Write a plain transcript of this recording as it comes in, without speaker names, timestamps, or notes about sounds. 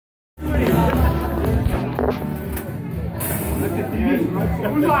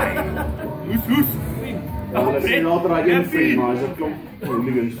Hoes. Hulle sê later daai een vriend, maar is 'n klomp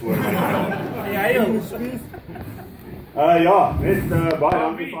hooligans voor my. Ja, net baie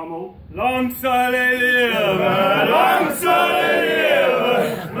dankie vir almal. Lang sal hy lewe, lang sal hy lewe,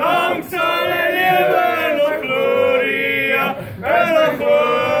 lang sal hy lewe, nog gloria, nog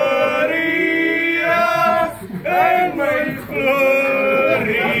gloria, en my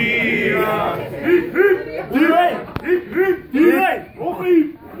gloria. Hierheen, nog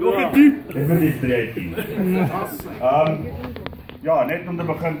een diep. Dit is die streekie. Ja, net om te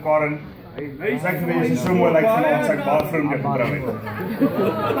begin, Karen. As ek vir jy so mooi lyk vanaand, sy baie vriende getrou het.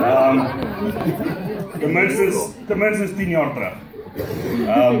 Ten minstens 10 jaar terug.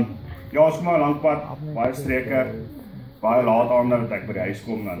 Ja, ons kom maar 'n lang pad, baie streke, baie laat aande dat ek by die huis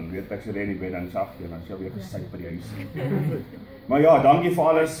kom, dan weet ek sy lê in die bed en sag en dan sê weer gesit by die huis. Maar ja, dankie vir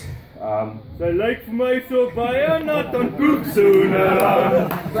alles. Sy lyk vir my so baie nat aan koeksoener aan.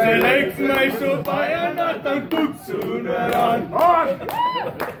 Sy lyk vir my so baie nat aan koeksoener aan.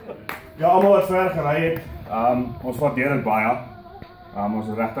 Ja, almal wat ver gery het, ons waardeer dit baie. Ons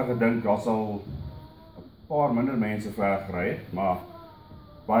het regtig gedink daar sal 'n paar minder mense ver gery het, maar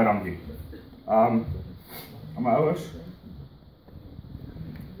baie dankie. Aan my ouers.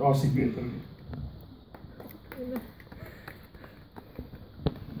 Daar is die Peter.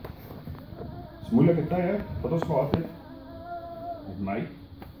 Dis moeilike tye wat ons gehad het. Met my.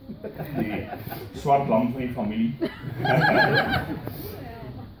 Die swart lam van die familie.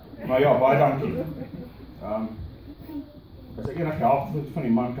 Maar ja, baie dankie. As ek enige help van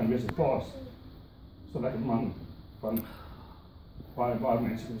die man kan wees, 'n plaas. So lekker man van baie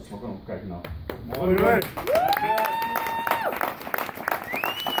mense wat kan kyk na. Mooi hoor.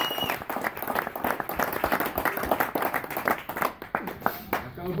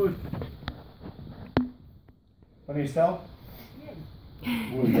 Kom goed. Van die stel?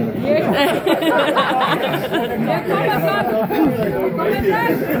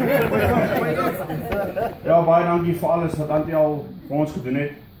 Ja, baie dankie vir alles wat Antie al vir ons gedoen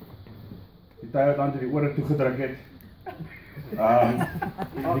het. Die tyd wat Antie die ore toegedruk het.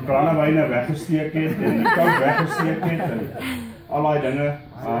 Die brandewyne weggesteek het en die koud weggesteek het en al daai dinge.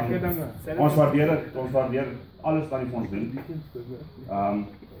 Ons waardeer dit, alles wat hy vir ons doen.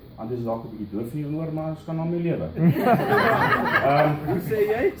 Antie is dalk 'n bietjie doof hier oor, maar ons kan hom mee lewe. Hoe sê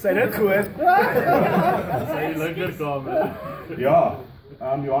jy? Sy dit gehoor? Sy linkerkamer. Ja,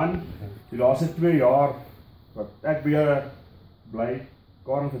 Johan, die laaste 2 jaar wat ek by jou bly,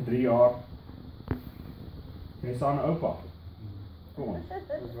 Karen vir 3 jaar. Jy staan 'n oupa. Kom ons.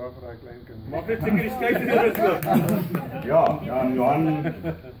 Dis waar vir daai klein kind. Maak net seker die skyf is oop. Ja,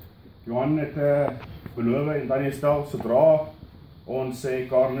 Johan het beloof en dan stel sodra ons sê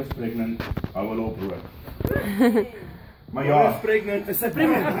Karen is pregnant, hou hulle op rook. Maar ja, is pregnant, is sy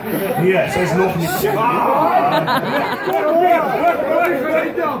pregnant? Nee, sy is nog nie.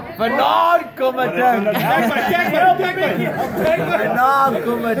 Vanaand kom 'n ding. Vanaand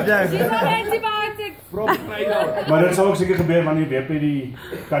kom 'n ding. Maar dit sal ook seker gebeur wanneer WP die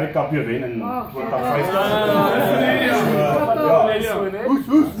karikapie wen in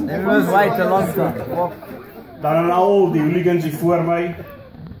 2050. It was wait a long time. Dan aan al die hooligans hier voor my.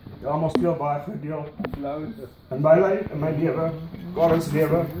 Ja, almal speel baie groot deel. In my lewe, Karen se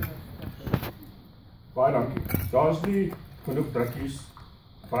lewe. Baie dankie. Daar is nie genoeg drukkies,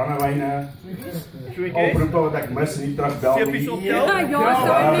 brandewyne, oproepe wat ek mis en nie terugbel nie. Sepies optel?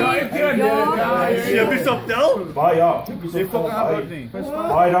 Sepies optel? Baie ja,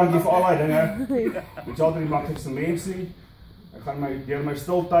 baie dankie vir al daai dinge. Dit is altyd die maklikste mens nie. Ek gaan deur my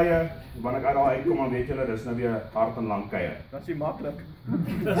stil tye, wanneer ek uit daai uitkom, dan weet julle, dis nou weer hard en lang kuier. Dat is maklik.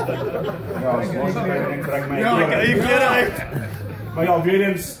 Ja, as ons ek trek my klere uit. Maar ja, weer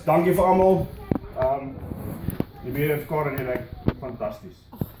eens, dankie vir almal. Die weer het Karen hier lyk fantasties.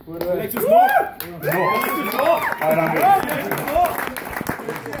 Lyk soos nog. Baie dankie.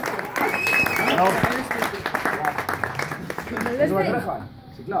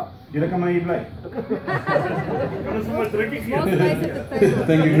 Julle kan maar hier bly. Kan ons maar drukkie gee?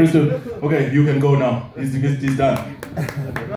 Thank you, Christo. Okay, you can go now. He's done.